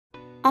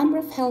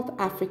Amref Health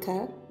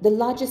Africa, the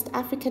largest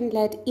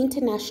African-led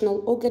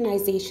international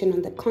organization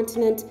on the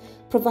continent,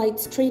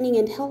 provides training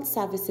and health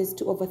services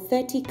to over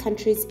 30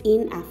 countries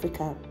in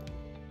Africa.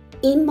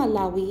 In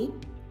Malawi,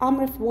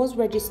 Amref was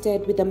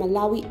registered with the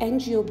Malawi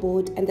NGO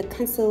Board and the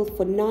Council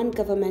for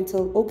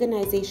Non-Governmental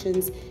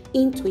Organizations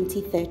in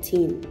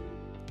 2013.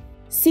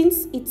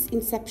 Since its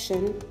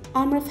inception,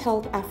 Amref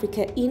Health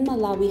Africa in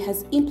Malawi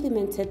has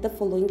implemented the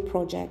following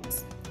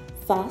projects.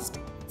 First,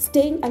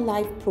 Staying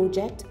Alive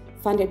project,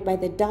 funded by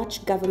the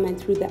Dutch government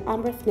through the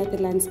Amref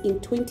Netherlands in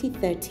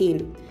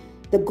 2013.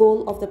 The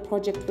goal of the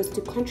project was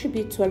to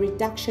contribute to a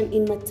reduction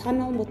in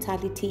maternal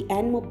mortality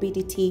and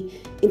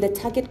morbidity in the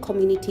target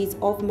communities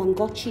of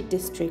Mangochi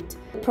district.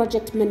 The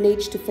project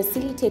managed to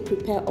facilitate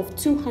repair of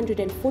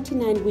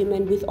 249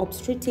 women with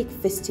obstetric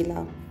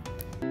fistula.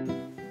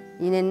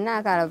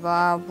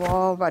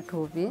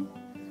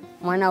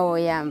 Mwana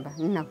woyamba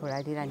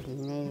ninakulalira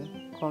ndineyo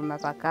koma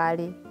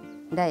pakali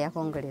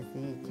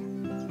ndayakongolezija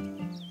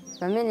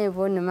pamene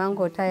voni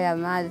mango taya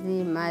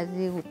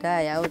mazi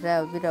utaya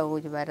upita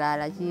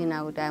kuchipatala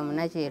china kutaya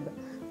munachedwa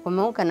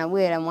koma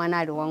ukanabwera mwana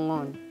ali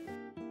wang'ono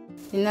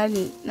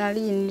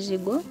nali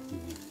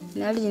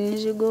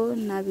nizigo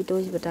napita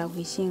kuchipatala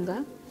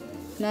kuishinga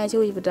nache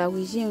kuchipatala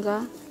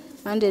kuishinga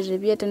ande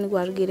zvibyeta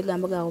nikwarigere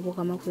gamba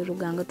gakopoka makweru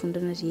ganga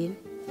tundana chini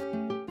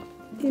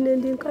ine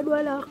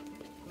ndinkadwala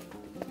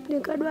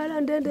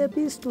ndende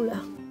pistula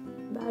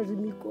bazi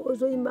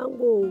mikozo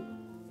imango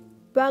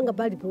panga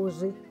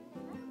palipoze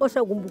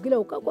osakumbukira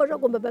ukakosha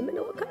komba pamene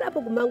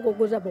wakhalapo kumango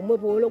koza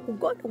pamwepo lo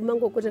kugonda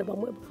kumango koza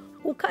pamwepo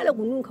ukhala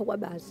kununkha kwa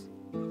basi.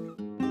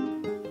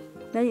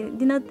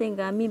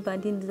 Ndinatenga mimba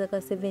ndi zaka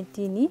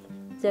 17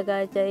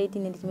 chaka cha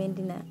 18 ndi chimene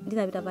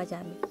ndinapita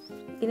pachabe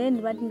ine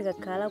ndimati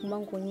ndikakhala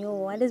kumango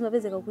nyowa ande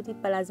zimapezeka kuti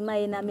palazima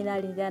ena amene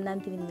ali ndi ana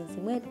ambiri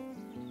m'midzi mwete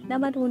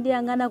namati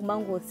kundiyang'ana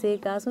kumango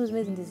otseka so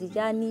zimene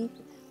ndizichani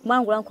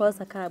mwangu lankhola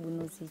osakhala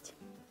bwino zicha.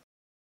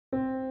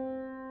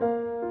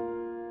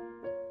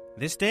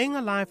 The Staying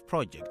Alive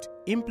project,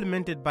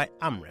 implemented by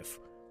Amref,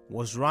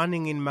 was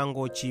running in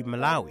Mangochi,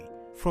 Malawi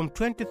from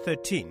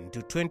 2013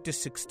 to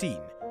 2016,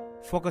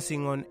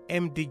 focusing on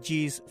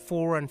MDGs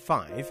 4 and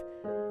 5,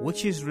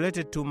 which is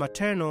related to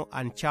maternal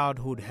and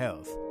childhood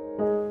health.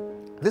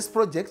 This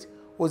project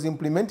was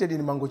implemented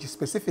in Mangochi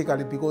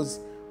specifically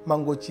because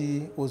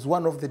Mangochi was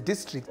one of the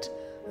districts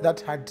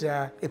that had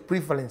a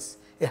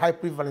high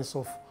prevalence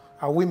of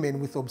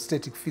women with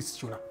obstetric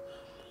fistula.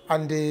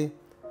 And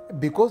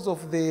because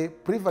of the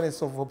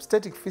prevalence of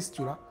obstetric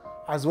fistula,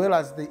 as well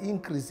as the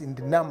increase in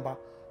the number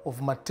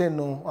of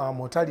maternal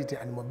mortality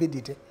and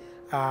morbidity,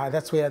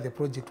 that's where the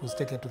project was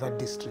taken to that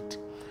district.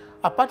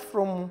 Apart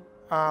from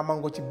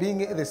Mangochi being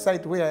the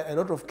site where a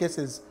lot of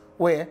cases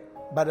were,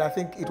 but I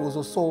think it was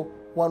also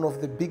one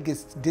of the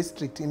biggest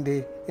districts in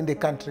the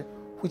country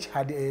which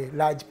had a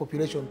large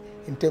population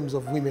in terms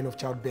of women of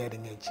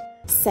childbearing age.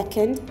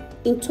 Second,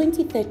 in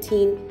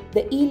 2013,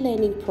 the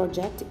e-learning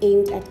project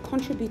aimed at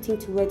contributing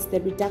towards the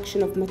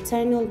reduction of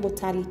maternal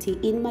mortality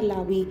in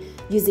Malawi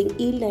using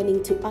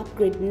e-learning to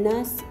upgrade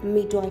nurse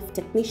midwife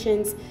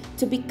technicians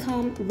to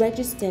become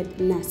registered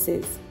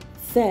nurses.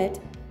 Third,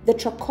 the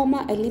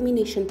trachoma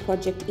elimination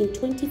project in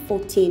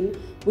 2014,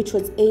 which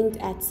was aimed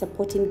at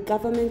supporting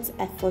government's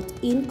effort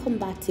in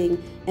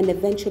combating and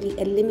eventually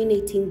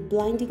eliminating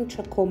blinding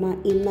trachoma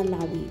in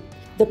Malawi.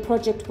 The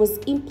project was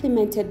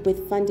implemented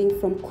with funding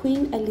from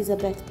Queen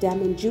Elizabeth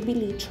Diamond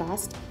Jubilee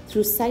Trust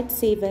through Site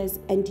Savers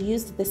and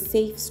used the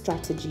SAFE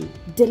strategy.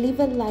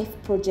 Deliver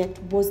Life project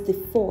was the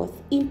fourth,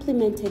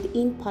 implemented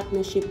in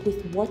partnership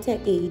with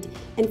WaterAid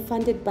and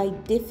funded by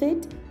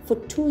DFID for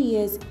 2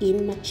 years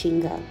in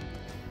Machinga.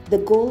 The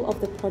goal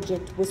of the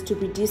project was to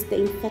reduce the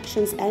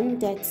infections and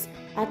deaths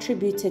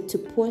attributed to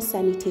poor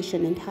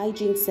sanitation and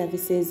hygiene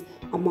services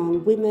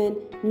among women,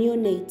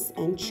 neonates,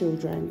 and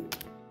children.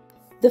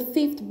 The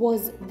fifth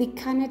was the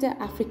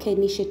Canada-Africa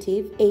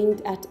initiative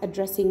aimed at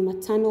addressing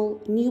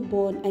maternal,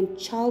 newborn, and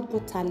child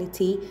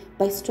mortality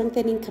by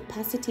strengthening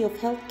capacity of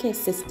healthcare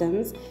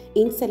systems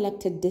in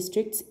selected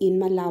districts in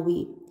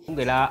Malawi.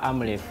 Ngela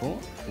Amref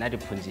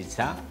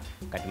natiphunzitsa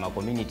ngati ma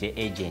community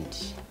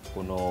agent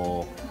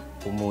kuno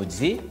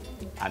kumudzi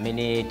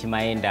amene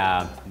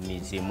timayenda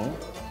mizimu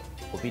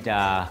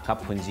kupita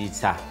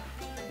kaphunzitsa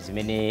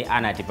zimene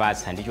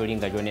anatipatsa ndi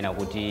cholinga chonena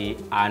kuti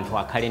anthu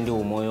akhale ndi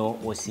umoyo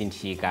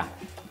osinthika.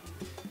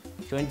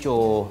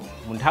 Choncho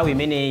mu nthawi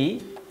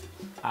imeneyi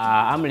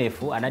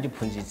Amref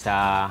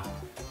anatiphunzitsa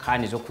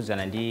nkhani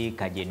zokhuzana ndi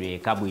kadyedwe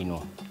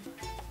kabwino.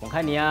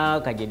 Nkhani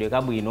ya kadyedwe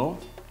kabwino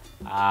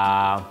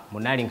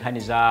munali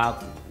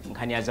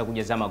nkhani ya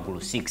zakudya za magulu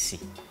 6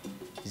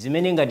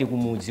 zimene ngati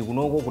kumudzi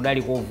kunoko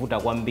kudali kovuta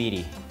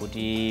kwambiri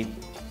kuti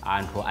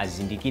anthu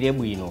azindikire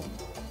bwino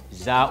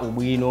za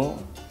ubwino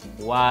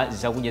wa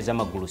zakudya za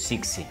magulu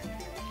 6.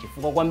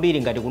 Chifukwa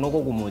kwambiri ngati kunoko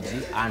kumudzi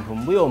anthu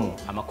mbuyomu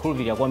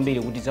amakhulupirira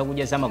kwambiri kuti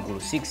zakudya za magulu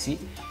 6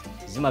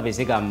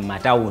 zimapezeka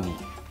m'matauni,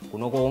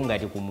 kunoko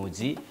ngati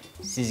kumudzi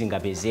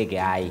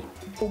sizingapezeke ayi.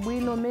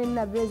 Ubwino mene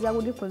napeza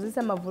kuti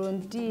kuphunzitsa ma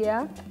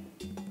volunteer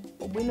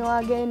ubwino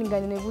wake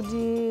ninganene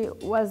kuti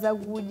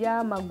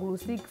wazakudya magulu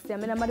 6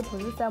 amene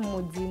amatiphunzitsa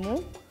m'mudzimu.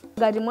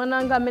 Ngati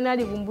mwananga amene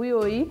ali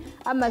kumbuyoyi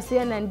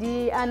amasiyana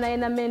ndi ana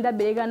ena amene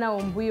ndabereka nawo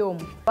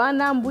mbuyomu.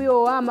 Ana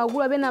ambuyowa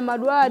amakula pena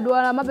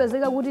amadwaladwala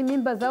amapezeka kuti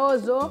mimba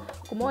zawozo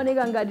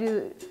kumaoneka ngati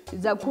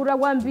zakhuta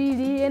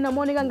kwambiri, ena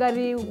amaoneka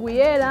ngati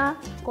kuyera,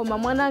 koma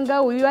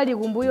mwananga uyu ali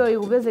kumbuyoyi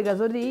kupezeka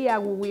zoti iye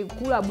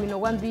akukula bwino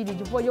kwambiri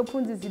chifukwa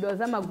chophunzitsidwa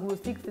za magulu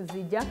 6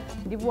 zija,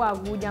 ndipo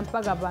akudya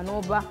mpaka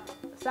panopa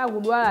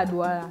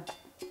sakudwaladwala.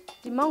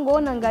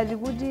 Timangoona ngati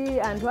kuti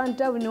anthu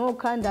antawuni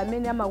okha ndi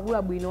amene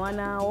amakula bwino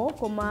ana awo,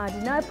 koma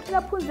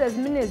tinaphunzira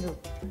zimenezo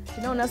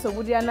tinaonanso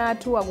kuti ana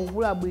athu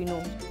akukula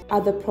bwino.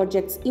 Other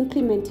projects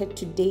implemented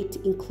to date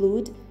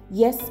include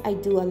Yes I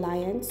Do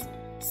Alliance,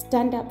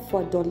 Stand Up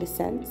for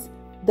Adolescents,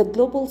 the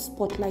Global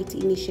Spotlight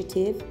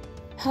Initiative,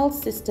 Health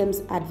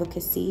Systems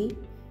Advocacy,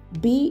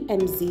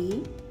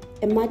 BMZ,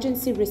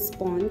 Emergency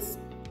Response,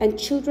 and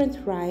Children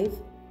Thrive,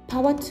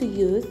 Power to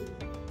Youth,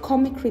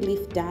 Comic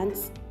Relief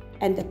Dance,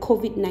 and the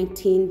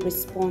COVID-19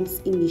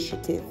 Response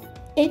Initiative.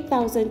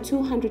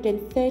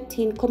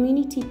 8,213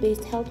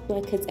 community-based health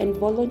workers and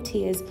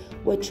volunteers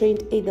were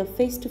trained either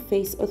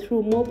face-to-face or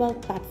through mobile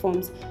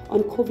platforms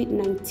on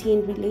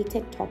COVID-19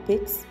 related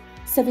topics.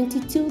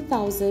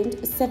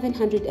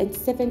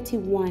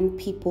 72,771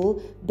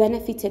 people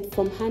benefited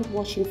from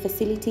hand-washing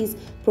facilities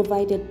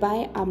provided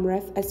by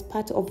Amref as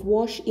part of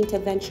WASH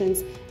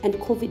interventions and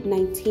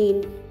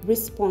COVID-19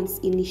 response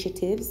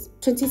initiatives.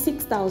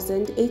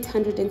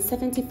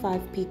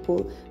 26,875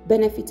 people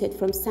benefited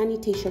from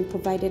sanitation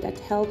provided at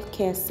health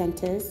care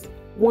centers.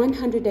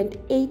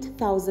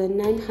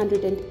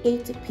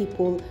 108,908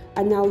 people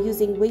are now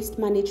using waste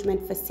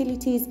management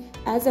facilities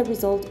as a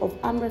result of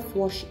Amref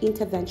WASH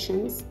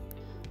interventions.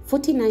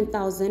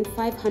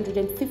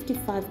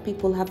 49,555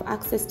 people have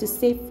access to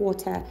safe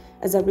water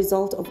as a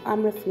result of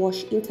Amref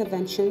WASH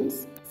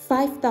interventions.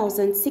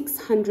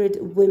 5,600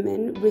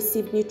 women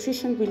received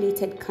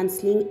nutrition-related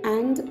counseling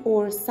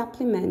and/or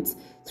supplements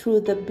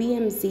through the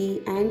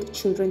BMZ and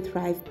Children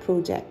Thrive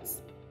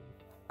projects.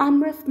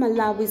 Amref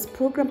Malawi's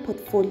program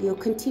portfolio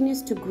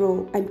continues to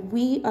grow, and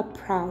we are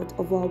proud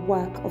of our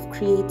work of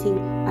creating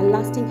a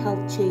lasting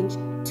health change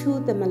to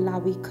the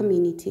Malawi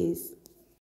communities.